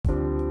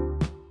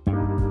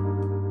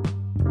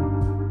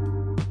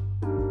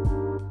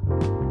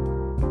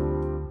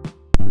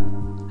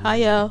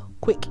Hiya,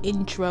 quick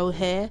intro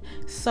here.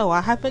 So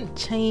I haven't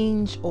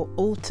changed or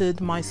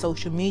altered my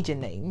social media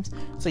names,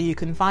 so you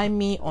can find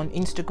me on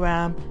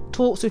Instagram,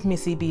 Talks with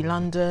Missy B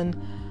London,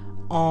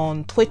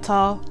 on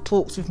Twitter,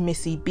 Talks with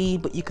Missy B,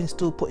 but you can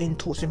still put in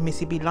Talks with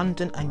Missy B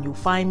London and you'll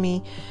find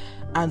me,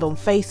 and on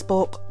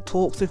Facebook,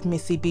 Talks with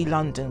Missy B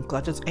London,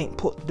 because I just ain't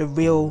put the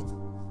real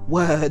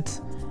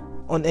words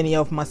on any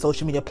of my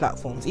social media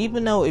platforms,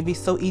 even though it'd be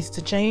so easy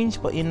to change.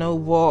 But you know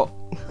what?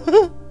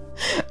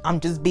 I'm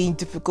just being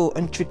difficult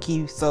and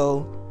tricky,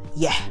 so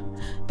yeah,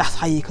 that's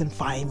how you can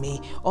find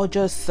me. Or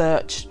just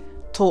search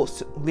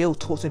Real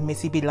Talks with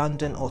Missy B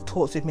London or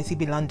Talks with Missy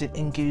B London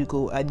in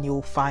Google and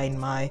you'll find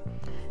my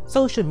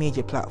social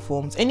media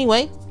platforms.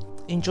 Anyway,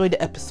 enjoy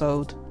the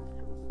episode,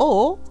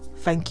 or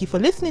thank you for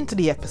listening to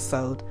the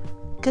episode.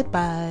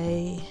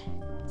 Goodbye.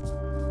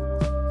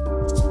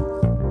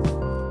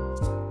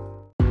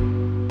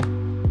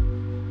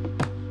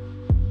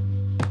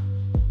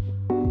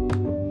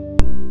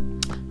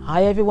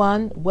 Hi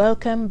everyone,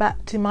 welcome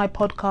back to my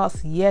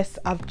podcast. Yes,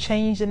 I've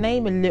changed the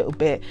name a little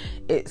bit.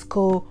 It's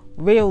called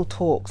Real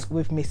Talks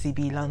with Missy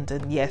B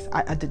London. Yes,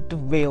 I added the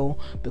real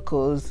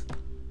because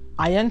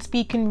I am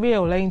speaking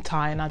real, ain't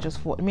I? And I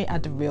just thought, let me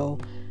add the real,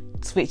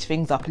 switch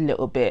things up a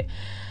little bit.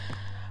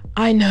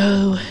 I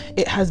know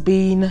it has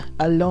been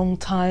a long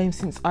time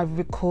since I've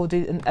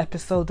recorded an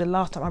episode. The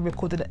last time I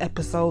recorded an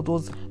episode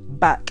was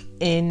back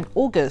in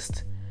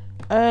August,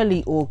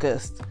 early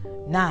August.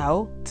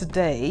 Now,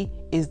 today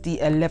is the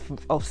 11th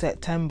of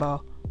September.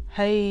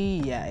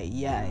 Hey,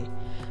 yay.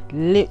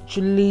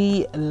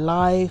 Literally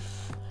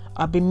life.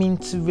 I've been meaning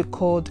to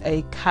record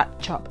a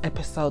catch-up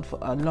episode for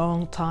a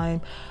long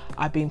time.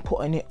 I've been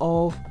putting it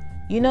off.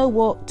 You know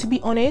what? To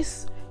be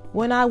honest,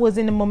 when I was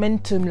in the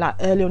momentum, like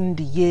earlier in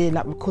the year,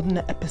 like recording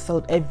an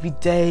episode every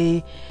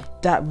day,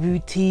 that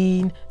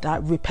routine,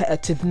 that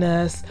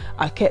repetitiveness,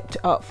 I kept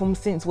it up from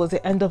since, was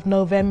it end of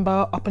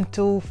November up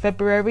until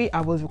February?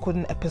 I was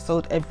recording an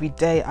episode every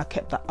day. I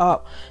kept that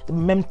up. The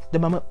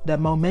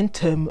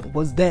momentum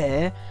was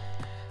there.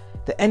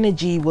 The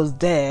energy was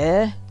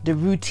there. The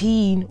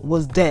routine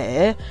was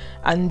there.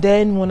 And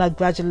then when I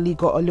gradually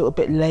got a little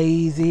bit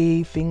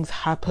lazy, things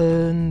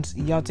happened,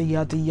 yada,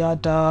 yada,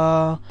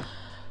 yada.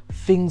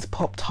 Things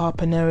popped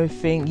up and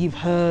everything. You've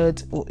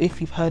heard, or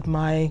if you've heard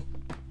my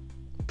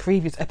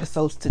previous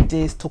episodes to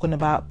this, talking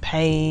about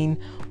pain,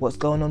 what's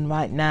going on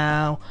right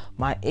now,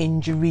 my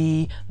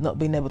injury, not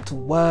being able to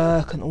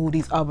work and all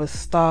these other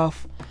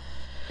stuff.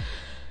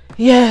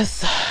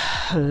 Yes,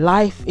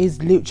 life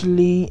is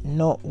literally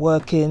not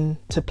working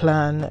to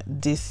plan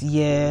this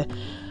year.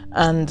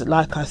 And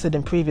like I said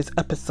in previous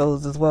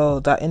episodes as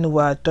well, that in a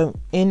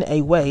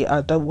way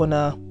I don't want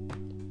to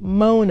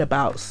moan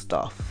about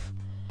stuff.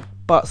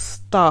 But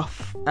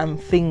stuff and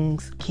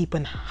things keep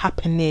on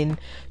happening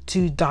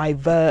to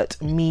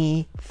divert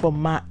me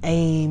from my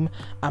aim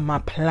and my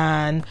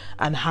plan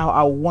and how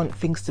I want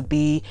things to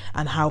be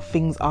and how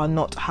things are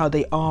not how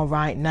they are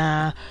right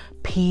now.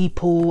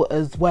 People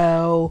as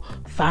well,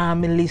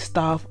 family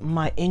stuff,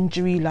 my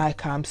injury,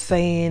 like I'm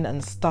saying,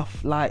 and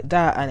stuff like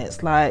that. And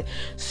it's like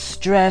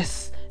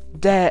stress,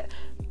 debt,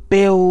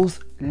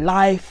 bills,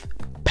 life,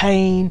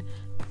 pain.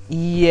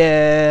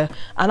 Yeah,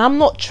 and I'm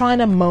not trying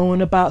to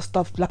moan about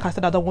stuff. Like I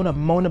said, I don't want to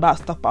moan about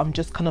stuff, but I'm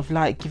just kind of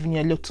like giving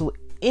you a little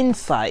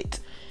insight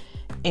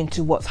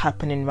into what's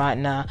happening right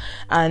now.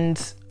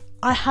 And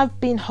I have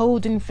been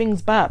holding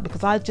things back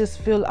because I just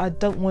feel I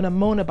don't want to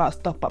moan about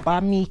stuff, but by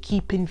me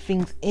keeping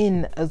things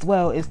in as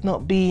well, it's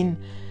not being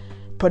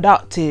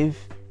productive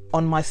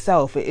on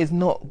myself. It is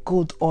not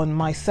good on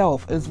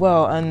myself as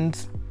well. And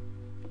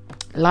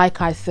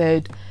like I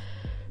said,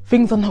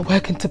 things are not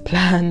working to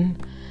plan.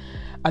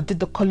 I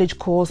did the college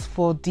course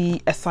for the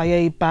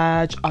SIA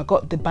badge. I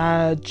got the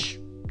badge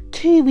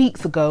 2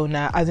 weeks ago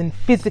now, as in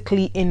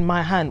physically in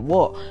my hand.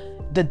 What?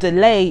 The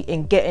delay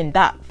in getting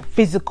that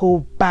physical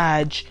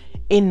badge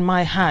in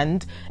my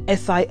hand,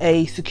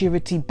 SIA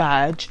security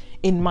badge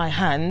in my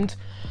hand.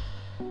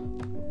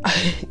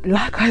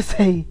 Like I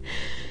say,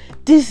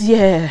 this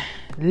year,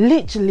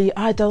 literally,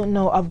 I don't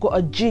know, I've got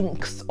a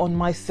jinx on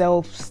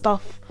myself.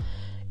 Stuff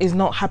is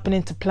not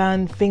happening to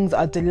plan. Things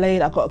are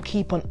delayed. I've got to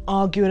keep on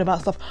arguing about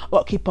stuff. I've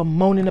got to keep on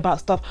moaning about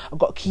stuff. I've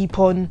got to keep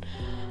on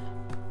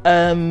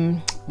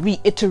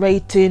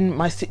reiterating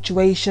my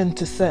situation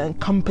to certain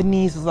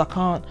companies as I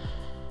can't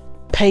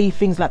pay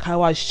things like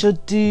how I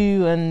should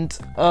do. And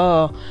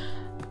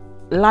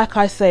like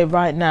I say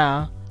right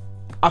now,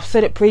 I've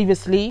said it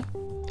previously,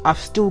 I've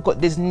still got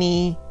this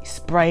knee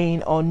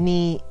sprain or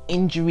knee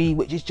injury,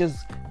 which is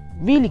just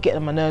really getting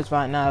on my nerves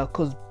right now,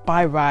 because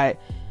by right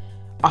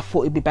I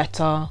thought it'd be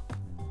better.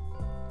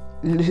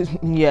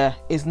 Yeah,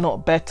 it's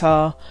not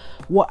better.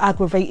 What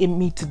aggravated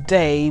me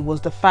today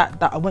was the fact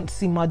that I went to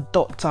see my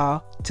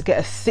doctor to get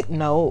a sick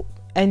note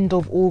end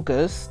of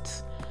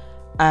August,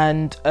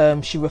 and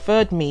she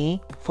referred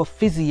me for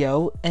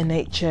physio,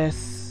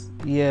 NHS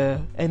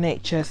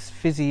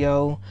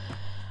physio.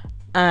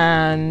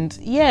 And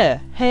yeah,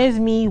 here's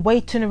me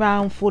waiting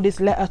around for this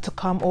letter to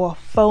come or a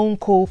phone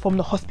call from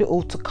the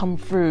hospital to come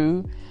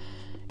through,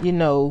 you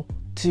know,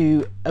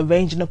 to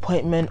arrange an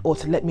appointment or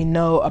to let me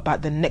know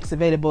about the next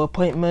available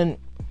appointment.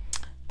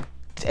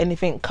 Did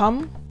anything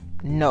come?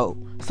 No.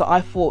 So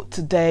I thought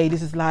today,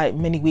 this is like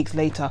many weeks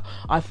later,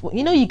 I thought,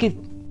 you give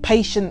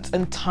patience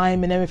and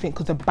time and everything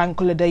because of bank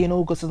holiday in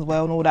August as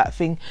well and all that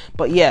thing.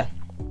 But yeah,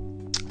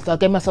 so I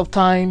gave myself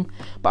time,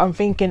 but I'm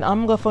thinking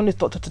I'm gonna phone this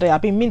doctor today.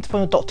 I've been meaning to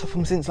phone the doctor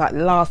from since like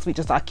last week,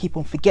 just I keep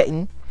on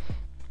forgetting,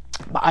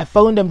 but I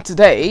phoned them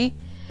today.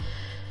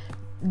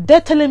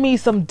 They're telling me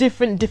some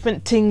different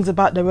things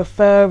about the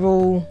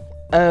referral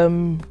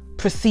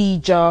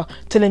procedure,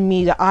 telling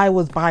me that I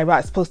was by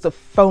right supposed to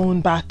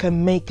phone back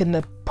and make an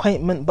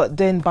appointment, but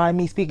then by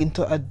me speaking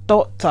to a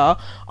doctor,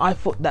 I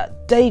thought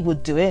that they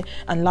would do it.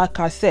 And like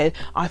I said,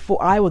 I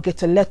thought I would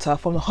get a letter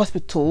from the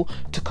hospital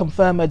to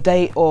confirm a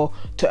date or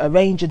to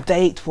arrange a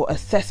date for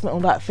assessment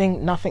on that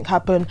thing. Nothing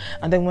happened.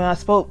 And then when I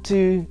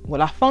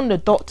phoned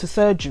the doctor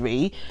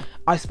surgery,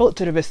 I spoke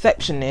to the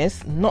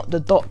receptionist, not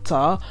the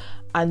doctor,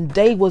 and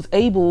they was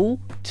able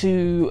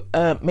to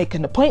make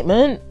an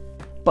appointment.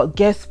 But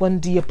guess when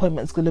the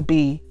appointment's going to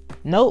be?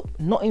 Nope,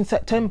 not in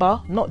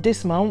September, not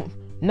this month.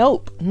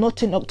 Nope,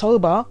 not in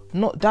October,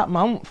 not that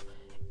month.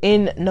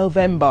 In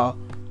November.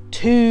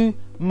 2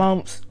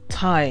 months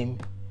time.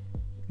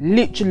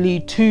 Literally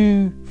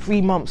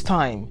 2-3 months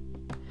time.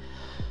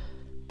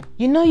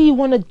 You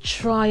want to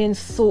try and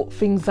sort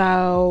things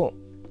out,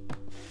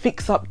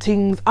 fix up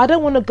things. I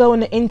don't want to go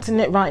on the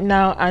internet right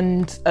now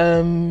and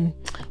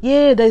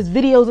there's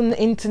videos on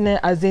the internet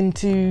as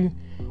into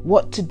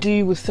what to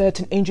do with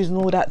certain injuries and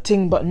all that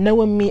thing, but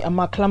knowing me and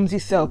my clumsy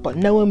self, but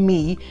knowing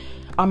me,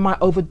 I might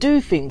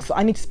overdo things. So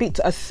I need to speak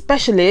to a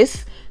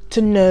specialist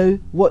to know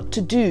what to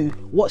do,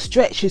 what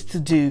stretches to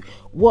do,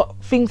 what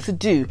things to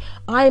do.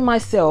 I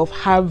myself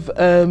have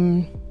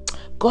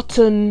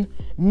gotten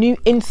new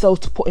insoles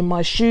to put in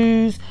my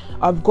shoes.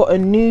 I've got a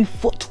new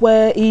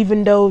footwear,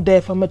 even though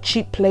they're from a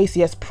cheap place.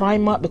 Yes,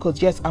 Primark,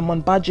 because yes, I'm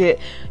on budget.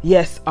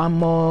 Yes,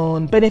 I'm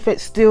on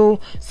benefits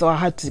still, so I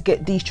had to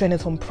get these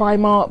trainers from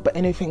Primark. But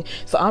anything,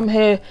 so I'm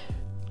here.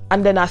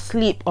 And then I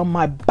sleep on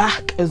my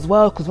back as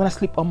well, because when I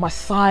sleep on my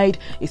side,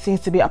 it seems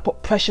to be I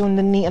put pressure on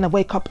the knee and I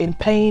wake up in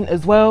pain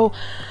as well.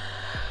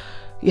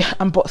 Yeah,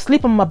 but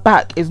sleep on my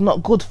back is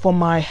not good for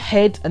my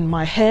head and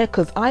my hair,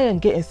 because I am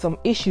getting some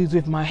issues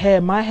with my hair.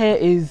 My hair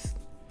is,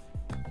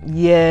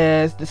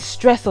 yes, the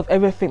stress of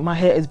everything, my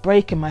hair is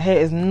breaking. My hair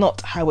is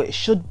not how it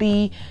should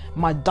be.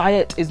 My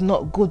diet is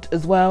not good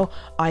as well.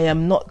 I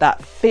am not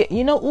that fit.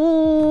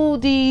 All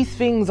these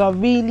things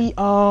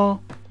are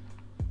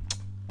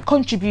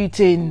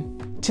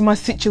contributing to my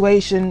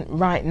situation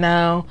right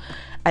now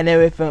and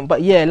everything.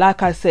 But yeah,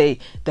 like I say,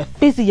 the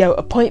physio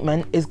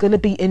appointment is going to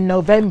be in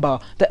November,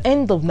 the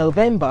end of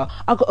November.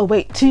 I got to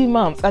wait 2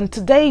 months, and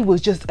today was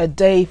just a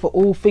day for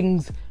all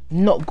things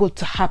not good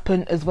to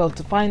happen as well.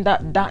 To find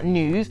out that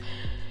news,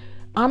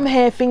 I'm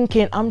here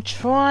thinking I'm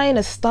trying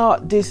to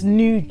start this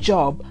new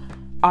job.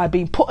 I've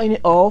been putting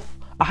it off.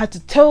 I had to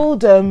tell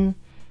them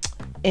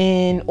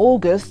in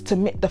August to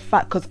admit the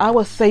fact, because I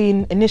was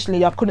saying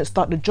initially I couldn't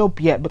start the job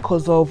yet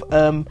because of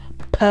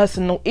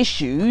personal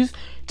issues,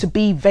 to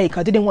be vague.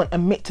 I didn't want to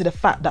admit to the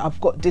fact that I've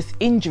got this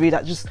injury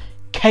that just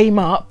came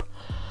up,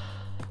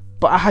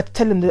 but I had to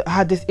tell them that I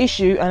had this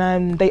issue,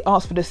 and they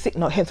asked for the sick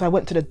note, hence I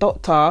went to the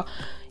doctor.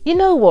 You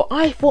know what,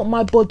 I thought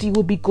my body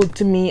would be good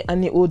to me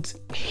and it would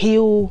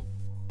heal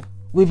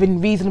within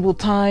reasonable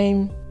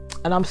time,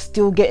 and I'm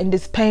still getting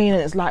this pain,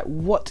 and it's like,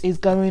 what is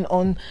going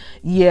on?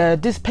 Yeah,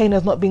 this pain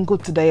has not been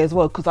good today as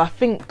well, because I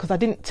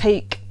didn't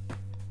take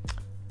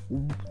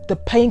the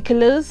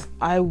painkillers.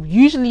 I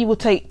usually will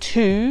take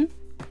 2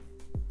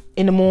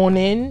 in the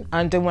morning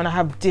and then when I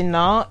have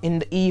dinner in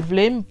the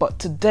evening, but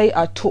today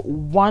I took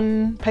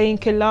 1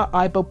 painkiller.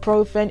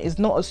 Ibuprofen is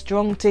not a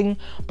strong thing,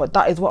 but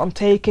that is what I'm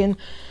taking,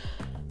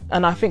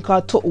 and I think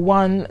I took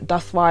 1.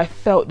 That's why I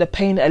felt the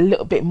pain a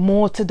little bit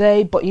more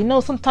today. But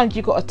sometimes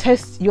you got to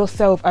test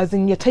yourself, as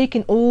in you're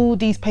taking all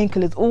these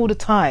painkillers all the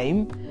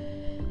time.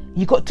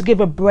 You got to give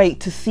a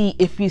break to see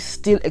if you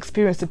still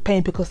experience the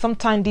pain, because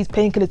sometimes these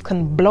painkillers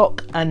can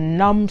block and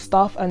numb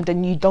stuff, and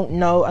then you don't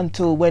know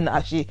until when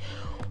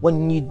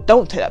you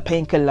don't take that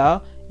painkiller,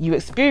 you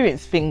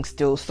experience things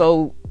still.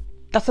 So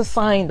that's a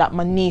sign that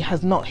my knee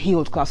has not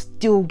healed, because I'm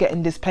still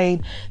getting this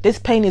pain. This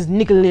pain is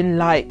niggling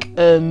like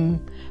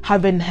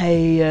having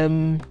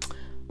a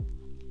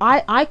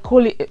I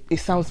call it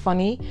sounds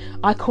funny,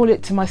 I call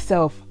it to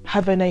myself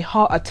having a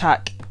heart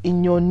attack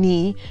in your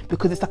knee,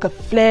 because it's like a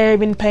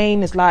flaring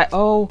pain. It's like,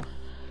 oh,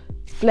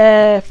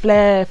 flare,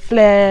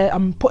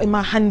 I'm putting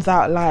my hands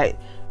out like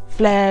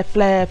flare,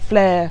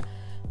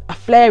 a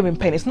flaring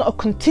pain. It's not a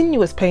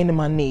continuous pain in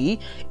my knee,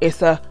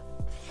 it's a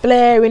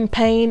flaring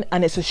pain,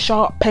 and it's a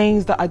sharp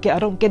pains that I get. I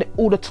don't get it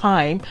all the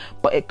time,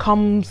 but it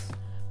comes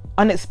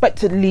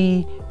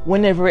unexpectedly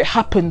whenever it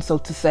happens, so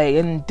to say.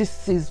 And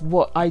this is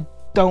what I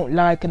don't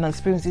like, and I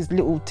experience these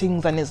little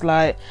things, and it's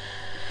like,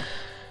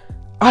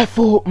 I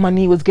thought my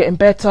knee was getting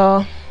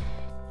better,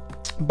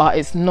 but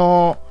it's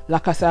not.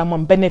 Like I said, I'm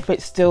on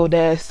benefits still.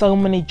 There's so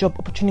many job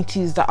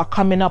opportunities that are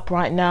coming up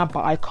right now,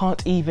 but I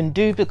can't even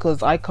do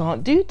because I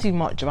can't do too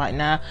much right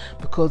now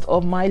because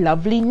of my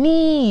lovely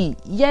knee.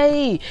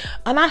 Yay!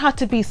 And I have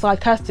to be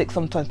sarcastic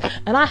sometimes,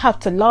 and I have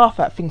to laugh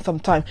at things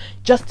sometimes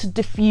just to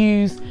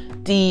diffuse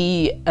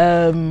the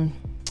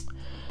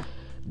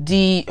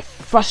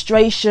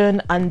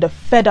frustration and the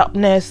fed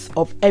upness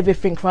of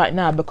everything right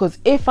now. Because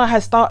if I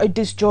had started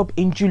this job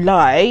in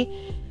July,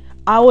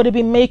 I would have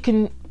been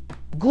making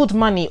good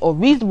money or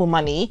reasonable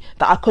money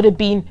that I could have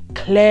been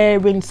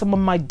clearing some of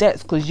my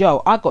debts. Because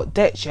I got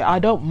debts. I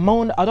don't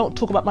moan, I don't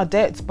talk about my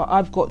debts, but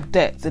I've got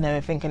debts and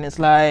everything. And it's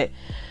like,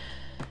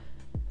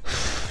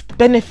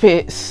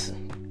 benefits,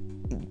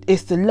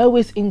 it's the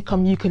lowest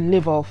income you can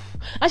live off.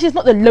 Actually, it's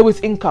not the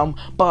lowest income,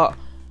 but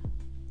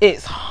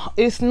it's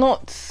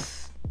not,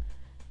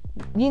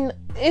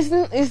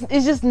 it's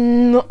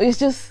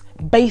just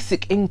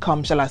basic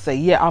income, shall I say.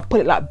 Yeah, I'll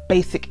put it like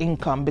basic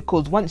income,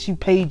 because once you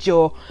paid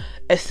your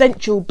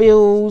essential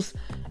bills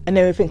and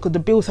everything, because the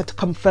bills had to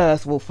come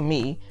first, well, for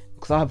me,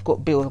 because I've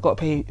got bills, I've got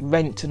to pay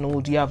rent and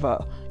all the other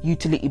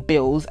utility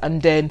bills,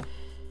 and then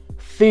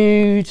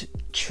food,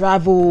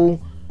 travel,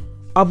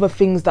 other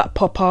things that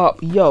pop up.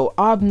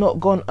 I've not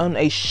gone on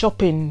a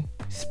shopping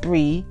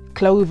spree,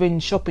 clothing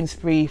shopping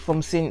spree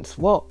since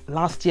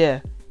last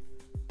year.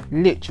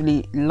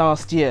 Literally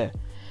last year.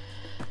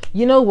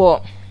 You know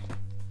what?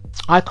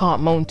 I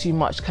can't moan too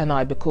much, can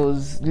I?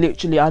 Because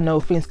literally I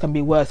know things can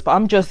be worse, but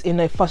I'm just in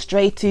a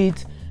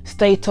frustrated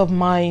state of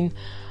mind.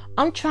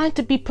 I'm trying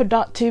to be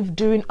productive,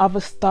 doing other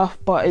stuff,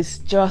 but it's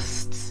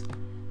just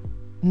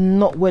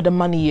not where the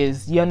money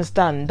is. You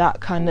understand? That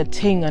kind of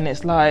thing. And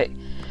it's like,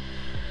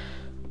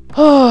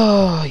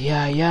 oh,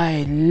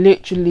 yeah.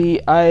 Literally,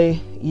 I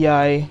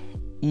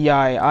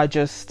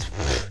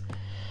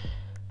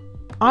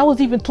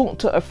was even talking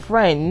to a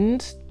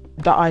friend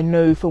that I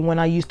know from when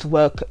I used to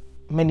work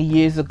many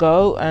years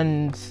ago,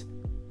 and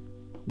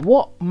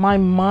what my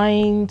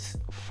mind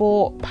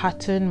thought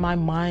pattern, my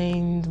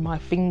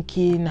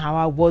thinking, how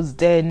I was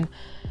then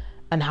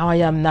and how I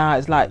am now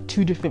is like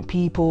two different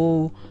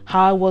people.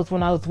 How I was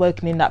when I was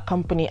working in that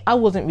company, I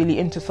wasn't really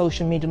into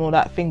social media and all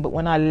that thing, but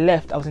when I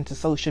left, I was into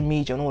social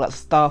media and all that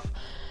stuff.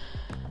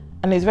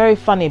 And it's very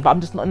funny, but I'm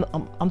just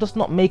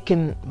not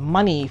making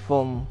money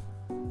from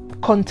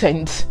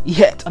content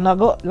yet. And I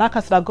got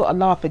to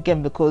laugh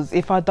again, because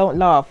if I don't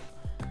laugh,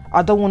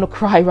 I don't want to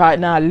cry right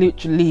now,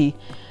 literally.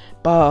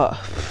 But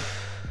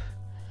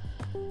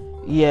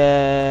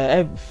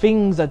yeah,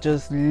 things are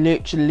just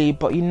literally,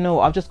 but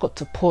I've just got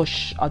to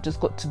push. I've just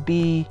got to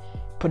be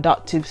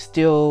productive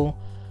still,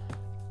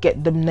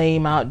 get the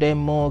name out there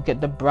more,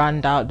 get the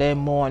brand out there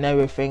more and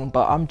everything.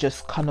 But I'm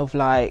just kind of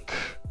like,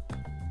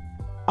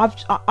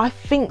 I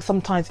think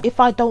sometimes if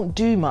I don't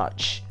do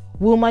much,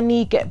 will my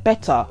knee get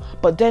better?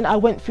 But then I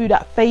went through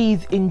that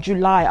phase in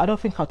July. I don't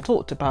think I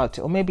talked about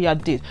it, or maybe I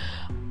did.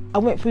 I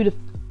went through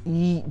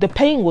the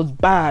pain was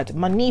bad.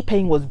 My knee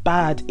pain was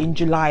bad in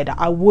July, that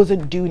I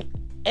wasn't doing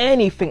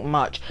anything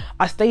much.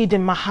 I stayed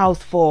in my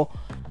house for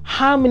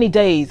how many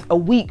days? A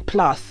week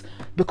plus,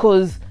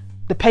 because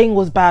the pain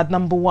was bad.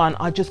 Number one,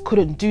 I just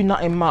couldn't do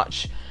nothing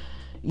much.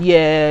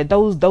 Yeah,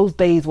 those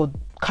days were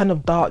kind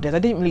of dark days. I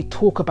didn't really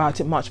talk about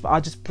it much, but I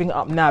just bring it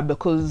up now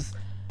because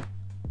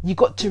you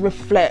got to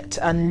reflect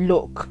and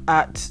look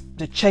at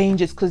the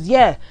changes. Because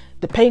the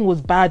pain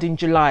was bad in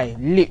July,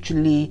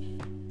 literally,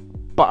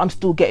 but I'm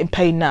still getting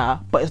pain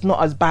now, but it's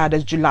not as bad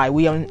as July.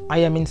 I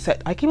am in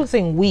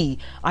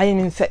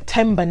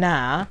September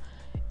now.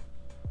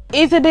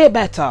 It's a bit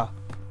better,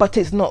 but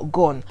it's not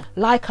gone.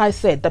 Like I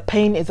said, the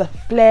pain is a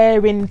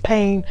flaring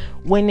pain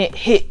when it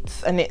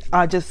hits, and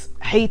I just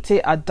hate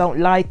it. I don't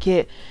like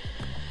it.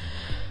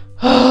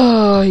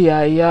 Oh,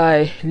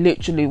 yeah.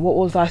 Literally, what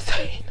was I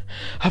saying?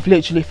 I've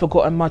literally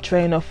forgotten my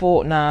train of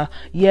thought now.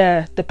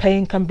 Yeah, the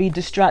pain can be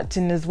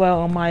distracting as well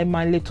on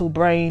my little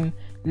brain.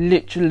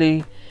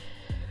 Literally.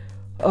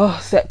 Oh,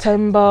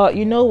 September.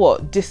 You know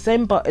what?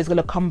 December is going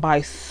to come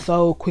by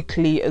so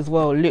quickly as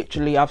well.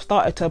 Literally, I've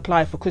started to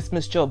apply for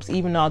Christmas jobs,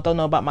 even though I don't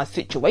know about my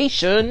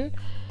situation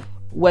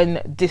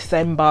when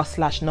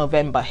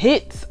December/November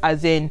hits,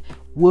 as in,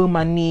 will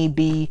my knee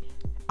be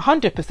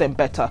 100%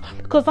 better?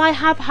 Because I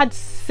have had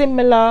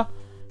similar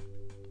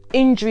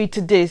injury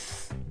to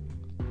this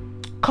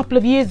a couple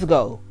of years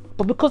ago,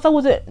 but because I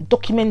wasn't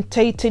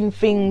documenting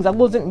things, I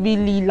wasn't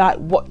really like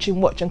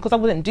watching, because I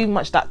wasn't doing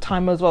much that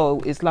time as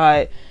well. It's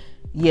like,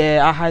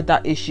 yeah, I had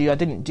that issue. I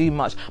didn't do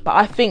much, but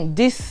I think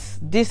this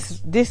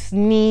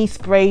knee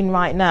sprain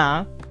right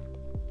now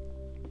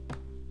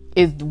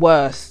is the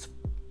worst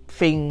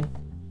thing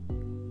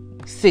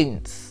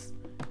since,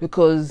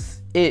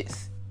 because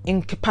it's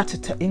I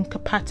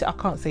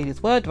can't say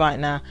this word right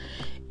now.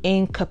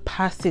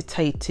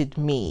 Incapacitated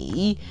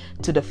me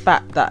to the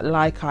fact that,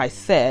 like I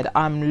said,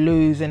 I'm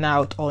losing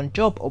out on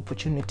job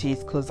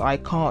opportunities because I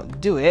can't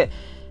do it.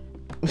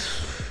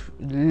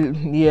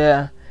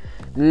 Yeah,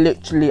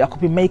 literally, I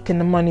could be making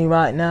the money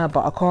right now,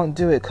 but I can't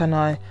do it, can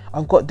I?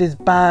 I've got this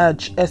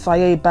badge,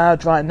 SIA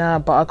badge right now,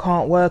 but I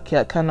can't work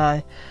yet, can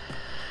I?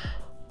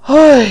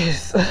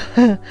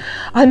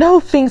 I know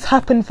things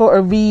happen for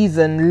a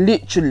reason,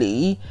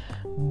 literally,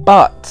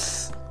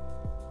 but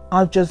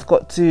I've just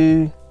got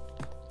to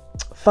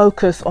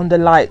focus on the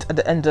light at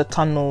the end of the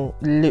tunnel,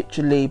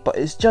 literally. But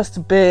it's just a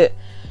bit,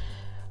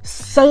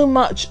 so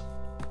much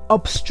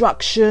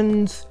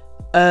obstructions,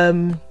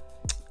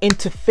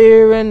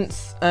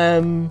 interference,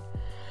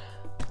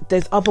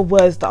 there's other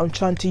words that I'm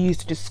trying to use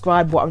to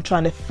describe what I'm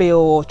trying to feel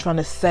or trying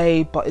to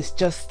say, but it's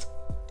just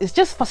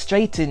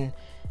frustrating,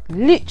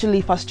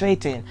 literally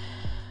frustrating.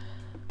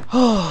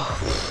 I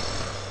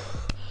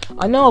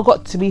know I've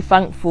got to be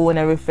thankful and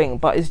everything,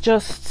 but it's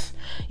just,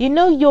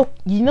 you're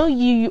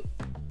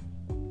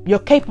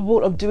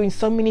capable of doing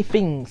so many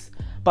things,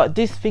 but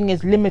this thing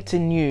is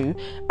limiting you.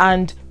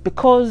 And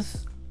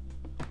because,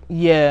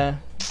 I'm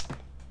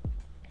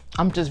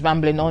just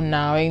rambling on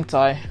now, ain't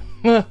I?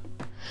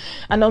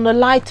 And on a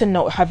lighter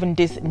note, having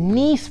this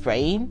knee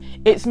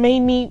sprain, it's made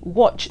me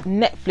watch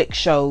Netflix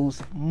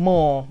shows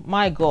more.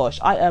 My gosh,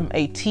 I am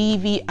a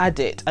TV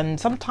addict, and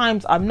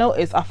sometimes I've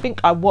noticed, I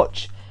think I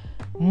watch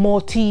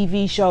more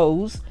TV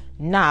shows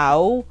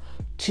now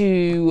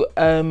to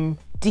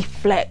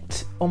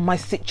deflect on my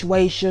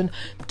situation,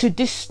 to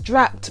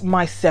distract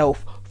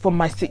myself from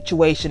my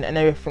situation and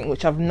everything,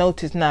 which I've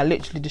noticed now.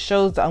 Literally, the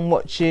shows that I'm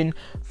watching: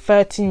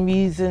 13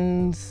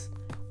 Reasons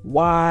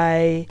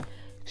Why,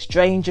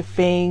 Stranger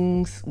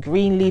Things,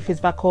 Greenleaf is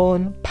back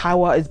on,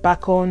 Power is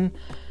back on,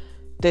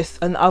 there's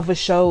and other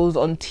shows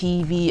on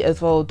TV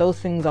as well. Those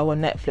things are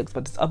on Netflix,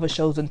 but there's other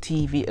shows on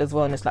TV as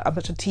well. And it's like, I'm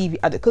such a TV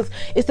addict because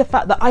it's the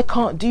fact that I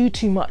can't do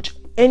too much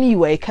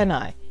anyway, can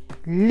I?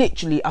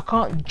 Literally, I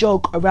can't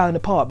jog around the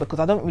park because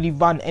I don't really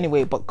run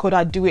anyway. But could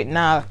I do it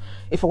now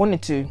if I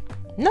wanted to?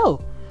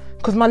 No,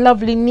 because my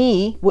lovely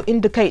knee will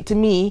indicate to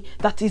me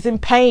that he's in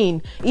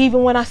pain.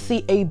 Even when I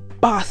see a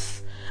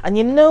bus, and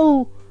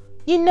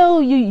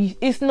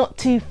it's not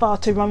too far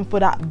to run for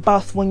that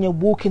bus when you're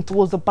walking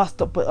towards the bus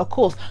stop, but of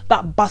course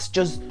that bus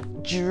just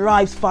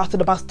drives fast to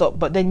the bus stop.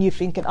 But then you're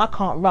thinking, I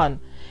can't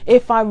run.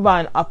 If I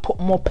run, I feel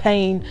more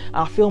pain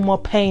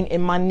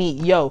in my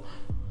knee,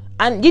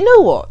 And you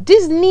know what?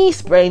 This knee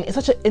sprain is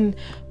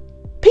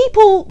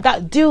people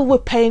that deal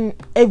with pain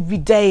every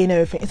day and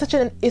everything,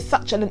 it's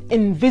such an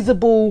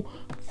invisible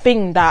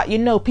thing that,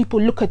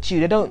 people look at you,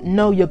 they don't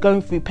know you're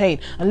going through pain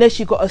unless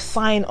you got a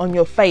sign on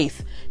your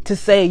face to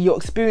say you're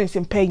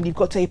experiencing pain. You've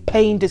got a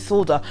pain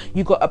disorder,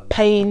 you got a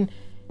pain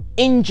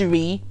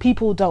injury.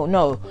 People don't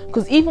know,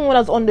 because even when I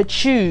was on the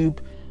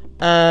tube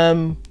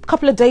a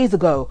couple of days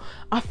ago,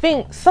 I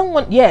think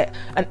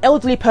an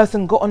elderly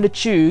person got on the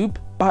tube,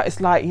 but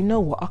it's like, you know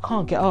what, I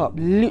can't get up.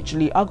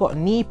 Literally, I got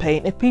knee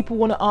pain. If people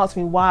want to ask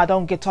me why I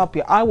don't get up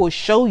here, I will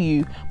show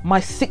you my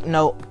sick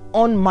note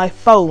on my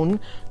phone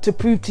to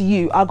prove to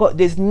you I got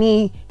this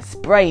knee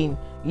sprain.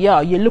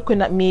 You're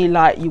looking at me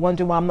like you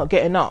wondering why I'm not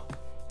getting up.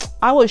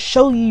 I will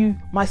show you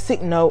my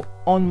sick note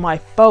on my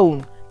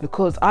phone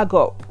because I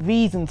got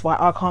reasons why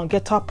I can't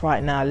get up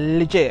right now,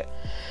 legit.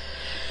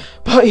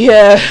 But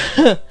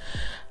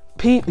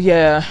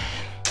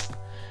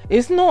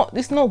it's not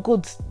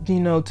good,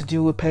 to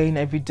deal with pain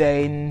every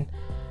day. And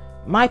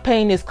my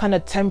pain is kind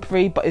of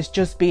temporary, but it's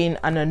just been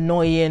an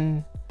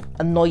annoyance.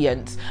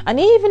 And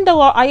even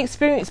though I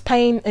experience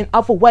pain in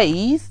other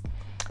ways,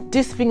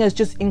 this thing has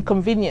just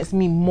inconvenienced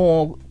me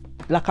more,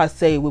 like I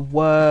say, with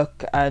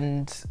work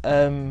and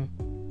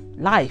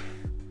life,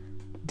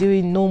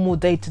 doing normal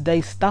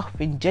day-to-day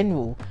stuff in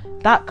general,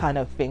 that kind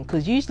of thing.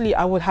 Because usually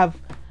I would have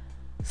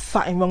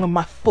something wrong with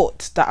my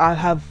foot, that I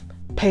have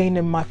pain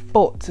in my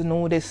foot and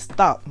all this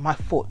stuff. My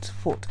foot.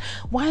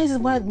 Why is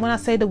it when I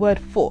say the word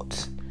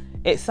foot,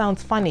 it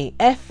sounds funny?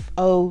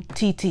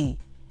 F-O-T-T.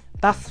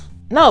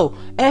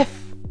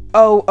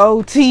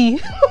 F-O-O-T.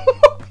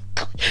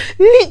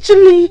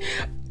 Literally,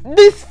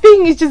 this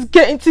thing is just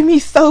getting to me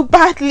so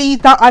badly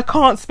that I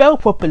can't spell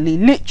properly.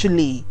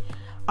 Literally,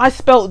 I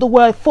spelled the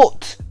word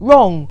foot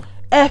wrong.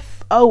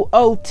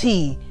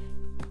 F-O-O-T.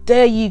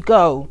 There you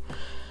go.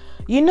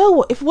 You know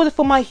what? If it wasn't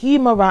for my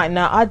humour right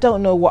now, I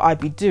don't know what I'd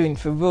be doing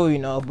for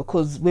real,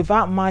 because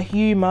without my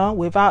humour,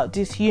 without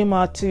this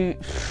humour to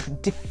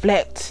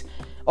deflect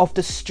off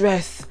the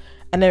stress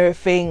and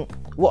everything,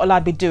 what will I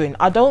be doing?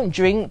 I don't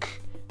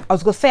drink. I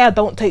was going to say I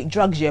don't take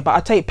drugs yet, but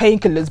I take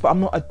painkillers, but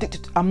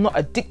I'm not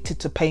addicted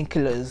to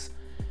painkillers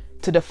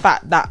to the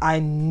fact that I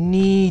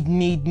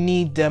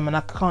need them and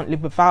I can't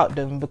live without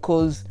them,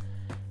 because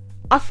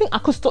I think I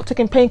could stop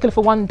taking painkiller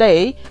for one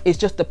day. It's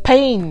just the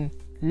pain,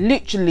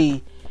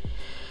 literally.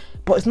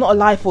 But it's not a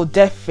life or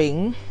death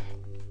thing.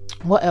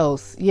 What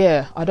else?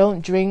 I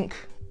don't drink.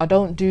 I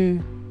don't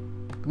do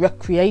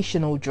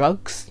recreational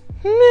drugs.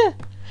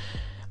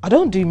 I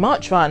don't do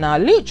much right now,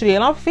 literally.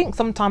 And I think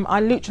sometimes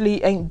I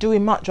literally ain't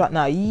doing much right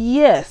now.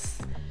 Yes,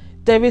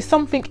 there is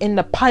something in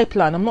the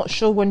pipeline. I'm not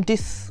sure when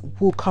this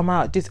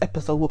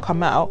episode will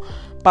come out,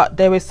 but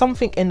there is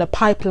something in the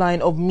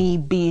pipeline of me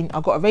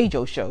I've got a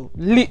radio show,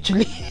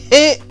 literally.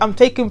 I'm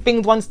taking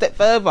things one step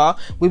further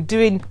with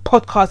doing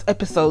podcast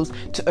episodes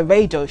to a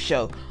radio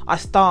show. I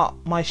start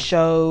my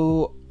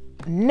show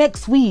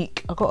next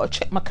week. I got to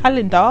check my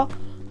calendar.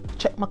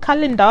 check my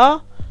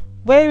calendar.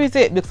 Where is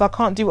it? Because I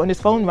can't do it on this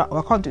phone.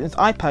 I can't do it on this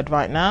iPad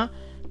right now.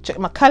 Check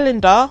my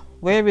calendar.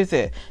 Where is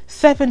it?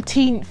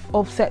 17th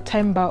of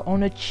September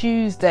on a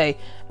Tuesday.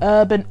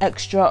 Urban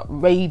Extra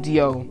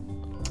Radio.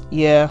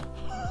 Yeah.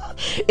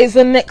 It's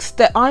the next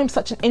step. I'm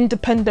such an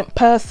independent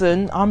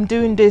person. I'm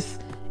doing this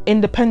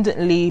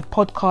independently,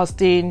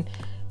 podcasting.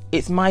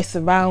 It's my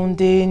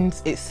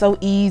surroundings. It's so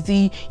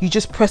easy. You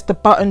just press the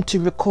button to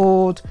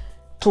record,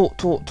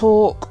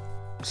 talk,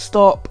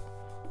 stop,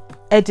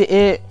 edit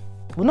it.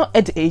 Well, not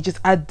edit it, just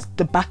add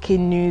the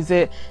backing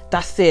music.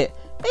 That's it.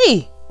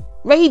 Hey,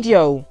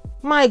 radio.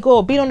 My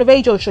God, being on the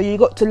radio show, you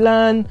got to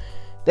learn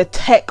the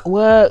tech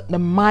work, the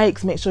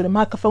mics, make sure the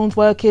microphone's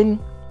working.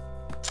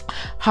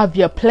 Have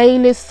your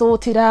playlist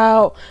sorted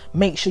out.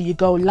 Make sure you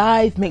go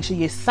live. Make sure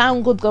you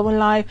sound good going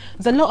live.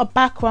 There's a lot of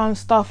background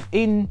stuff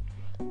in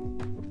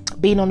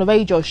being on a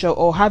radio show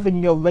or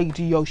having your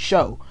radio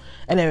show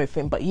and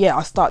everything. But yeah,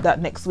 I'll start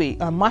that next week.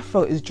 My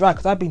throat is dry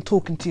because I've been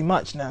talking too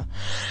much now.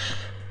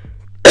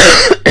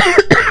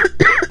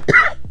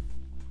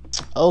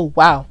 Oh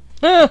wow.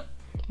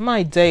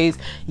 My days.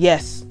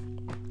 Yes,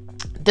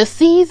 the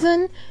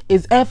season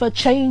is ever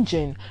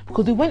changing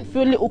because we went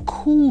through a little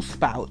cool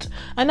spout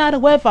and now the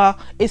weather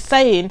is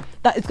saying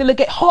that it's going to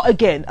get hot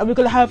again and we're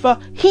going to have a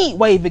heat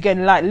wave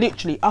again. Like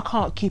literally, I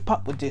can't keep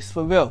up with this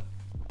for real.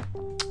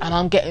 And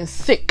I'm getting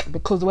sick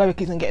because the weather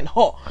keeps on getting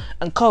hot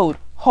and cold.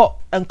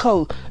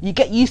 You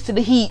get used to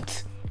the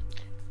heat.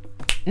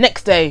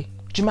 Next day,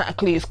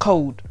 dramatically it's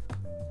cold.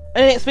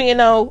 And the next thing you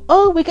know,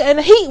 oh, we're getting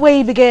a heat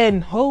wave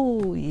again.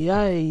 Oh,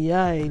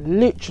 yay.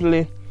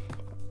 Literally.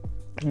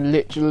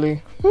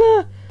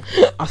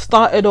 I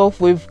started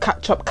off with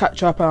catch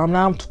up, and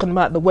now I'm talking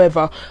about the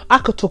weather. I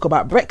could talk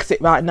about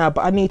Brexit right now,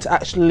 but I need to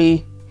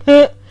actually...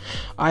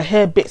 I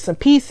hear bits and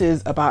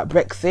pieces about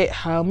Brexit,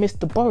 how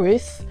Mr.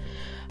 Boris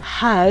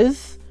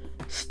has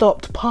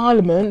stopped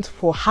Parliament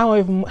for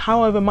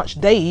however much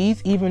days,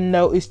 even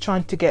though it's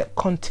trying to get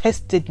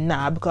contested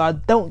now, because I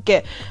don't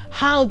get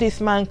how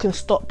this man can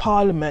stop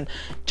Parliament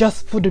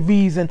just for the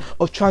reason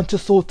of trying to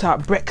sort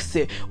out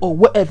Brexit or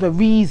whatever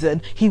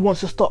reason he wants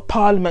to stop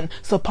Parliament,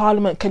 so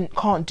Parliament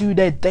can't do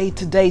their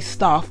day-to-day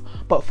stuff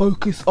but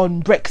focus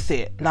on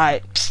Brexit.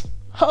 Like,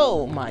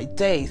 oh my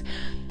days.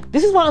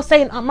 This is what I'm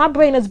saying. My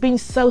brain has been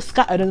so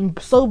scattered and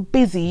so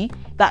busy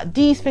that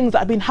these things that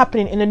have been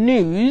happening in the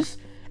news,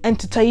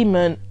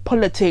 entertainment,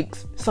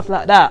 politics, stuff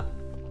like that,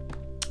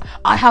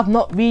 I have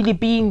not really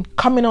been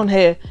coming on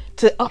here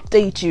to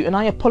update you, and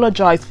I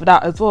apologize for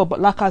that as well.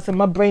 But like I said,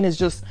 my brain is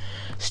just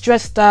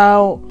stressed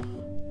out.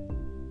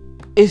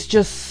 It's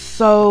just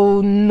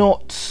so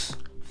not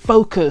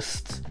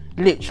focused,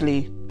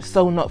 literally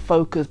so not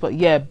focused. But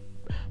yeah,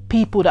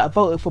 people that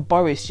voted for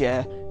Boris,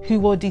 yeah, who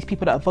were these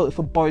people that voted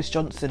for Boris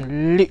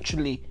Johnson?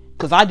 Literally,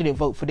 because I didn't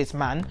vote for this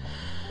man.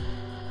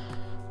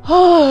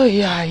 Oh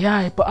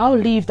yeah, but I'll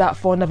leave that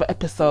for another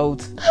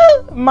episode.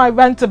 My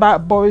rant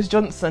about Boris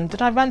Johnson.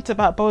 Did I rant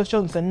about Boris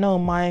Johnson? No,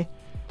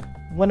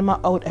 one of my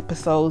old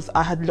episodes,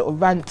 I had a little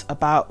rant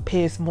about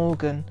Piers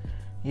Morgan.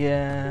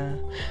 Yeah,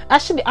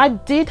 actually, I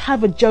did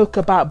have a joke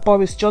about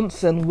Boris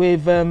Johnson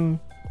with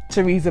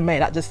Theresa May.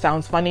 That just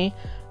sounds funny.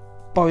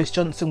 Boris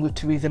Johnson with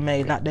Theresa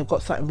May, like they've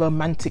got something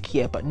romantic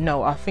here, but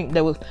no, I think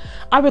there was.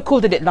 I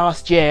recorded it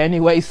last year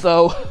anyway,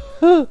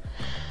 so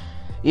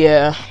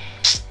yeah.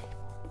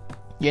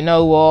 You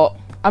know what?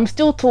 I'm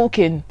still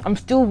talking. I'm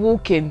still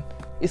walking.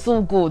 It's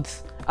all good.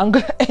 I'm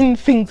going to end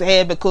things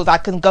here because I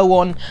can go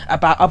on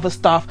about other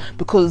stuff,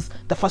 because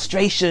the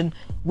frustration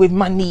with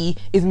my knee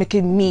is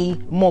making me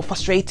more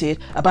frustrated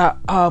about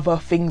other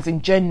things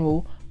in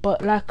general.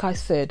 But like I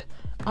said,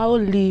 I will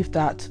leave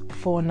that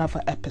for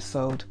another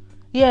episode.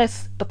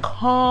 Yes, the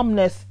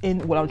calmness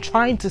in... Well, I'm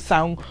trying to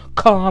sound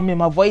calm in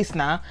my voice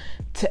now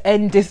to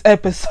end this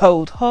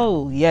episode.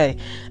 Oh, yeah.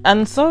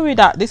 And sorry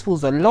that this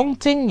was a long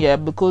thing, yeah,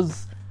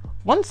 because...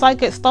 once I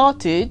get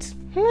started,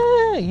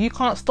 you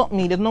can't stop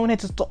me. There's no one here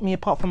to stop me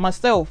apart from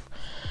myself.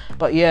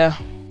 But yeah,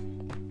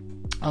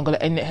 I'm going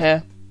to end it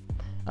here.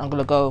 I'm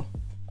going to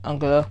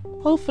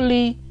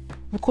hopefully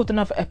record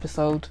another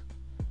episode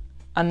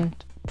and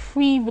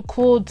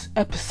pre-record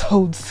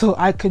episodes so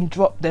I can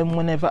drop them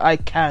whenever I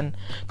can.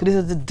 Because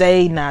this is the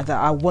day now that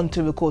I want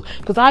to record.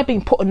 Because I've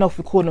been putting off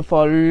recording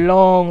for a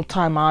long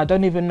time. I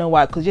don't even know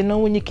why. Because you know,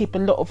 when you keep a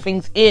lot of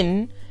things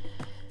in,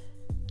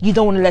 you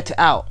don't want to let it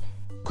out.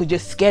 Because you're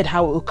scared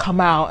how it will come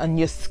out, and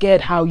you're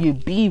scared how you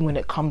be when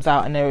it comes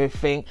out and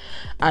everything.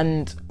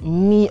 And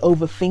me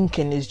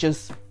overthinking is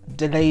just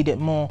delayed it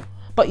more.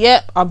 But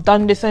yeah, I've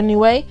done this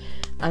anyway.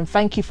 And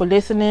thank you for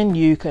listening.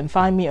 You can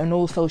find me on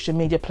all social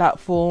media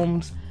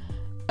platforms.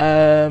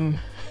 I'm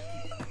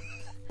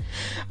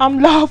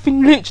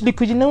laughing literally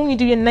because you know when you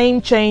do your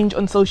name change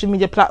on social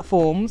media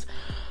platforms.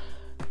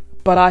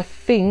 But I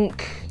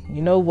think,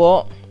 you know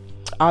what?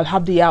 I'll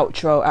have the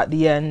outro at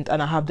the end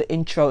and I'll have the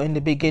intro in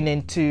the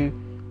beginning to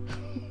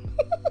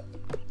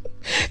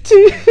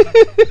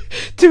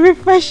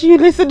refresh you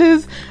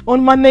listeners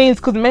on my names,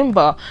 because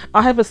remember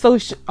I have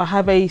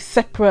a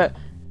separate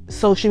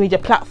social media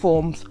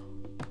platforms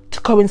to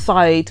to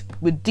coincide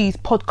with these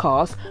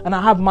podcasts, and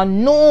I have my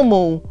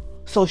normal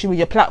social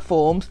media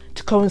platforms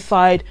to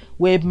coincide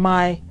with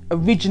my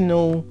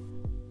original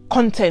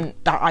content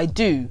that I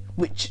do,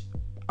 which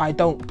I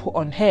don't put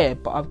on here,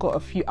 but I've got a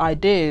few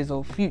ideas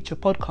of future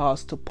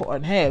podcasts to put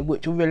on here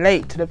which will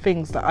relate to the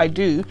things that I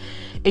do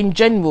in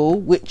general,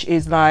 which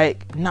is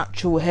like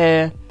natural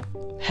hair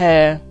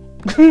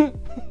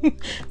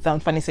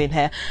sounds funny saying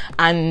hair,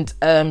 and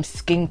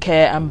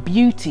skincare and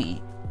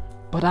beauty.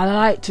 But I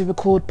like to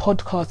record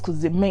podcasts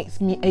because it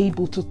makes me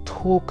able to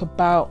talk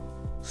about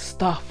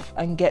stuff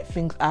and get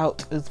things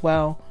out as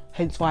well,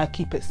 hence why I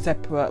keep it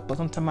separate. But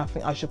sometimes I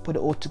think I should put it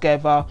all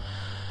together.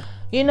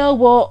 You know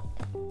what,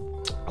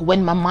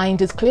 when my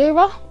mind is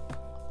clearer,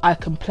 I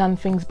can plan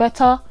things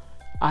better,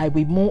 I'll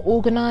be more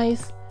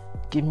organised.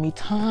 Give me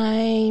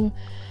time.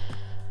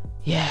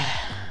 Yeah,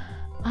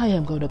 I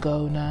am gonna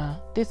go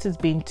now. This has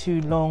been too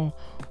long.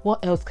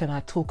 What else can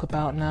I talk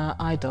about now?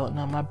 I don't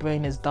know, my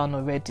brain is done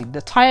already.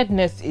 The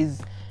tiredness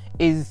is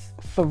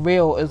for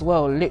real as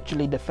well,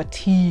 literally the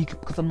fatigue,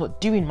 because I'm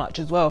not doing much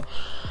as well.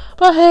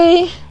 But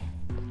hey,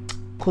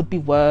 could be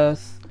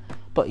worse.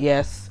 But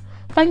yes,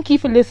 thank you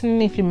for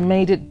listening if you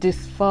made it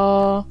this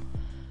far.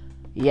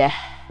 Yeah,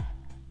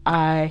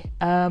 I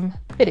am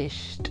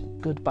finished.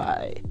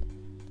 Goodbye.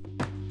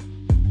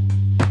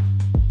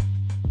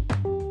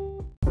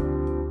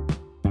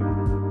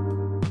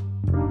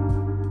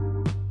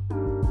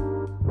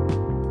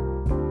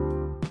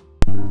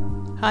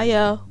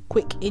 Hiya,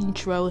 quick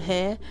intro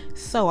here.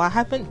 So I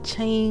haven't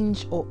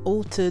changed or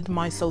altered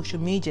my social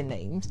media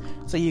names,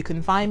 so you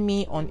can find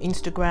me on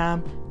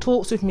Instagram,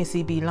 Talks with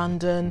Missy B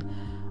London,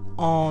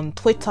 on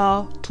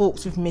Twitter,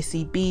 Talks with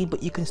Missy B,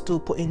 but you can still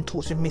put in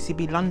Talks with Missy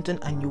B London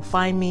and you'll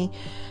find me,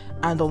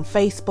 and on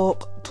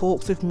Facebook,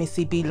 Talks with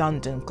Missy B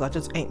London, because I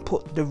just ain't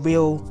put the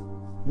real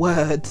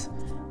word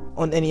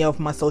on any of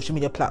my social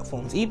media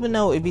platforms, even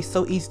though it'd be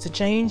so easy to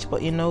change.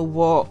 But you know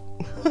what,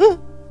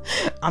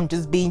 I'm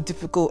just being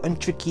difficult and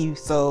tricky.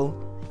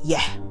 So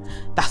yeah,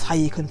 that's how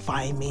you can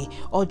find me,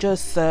 or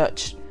just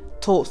search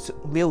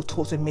Real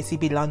Talks with Missy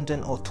B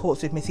London or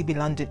Talks with Missy B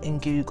London in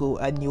Google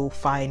and you'll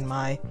find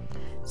my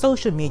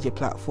social media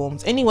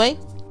platforms. Anyway,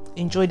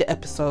 enjoy the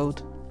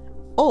episode,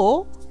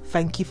 or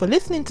thank you for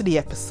listening to the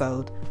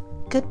episode.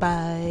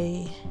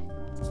 Goodbye.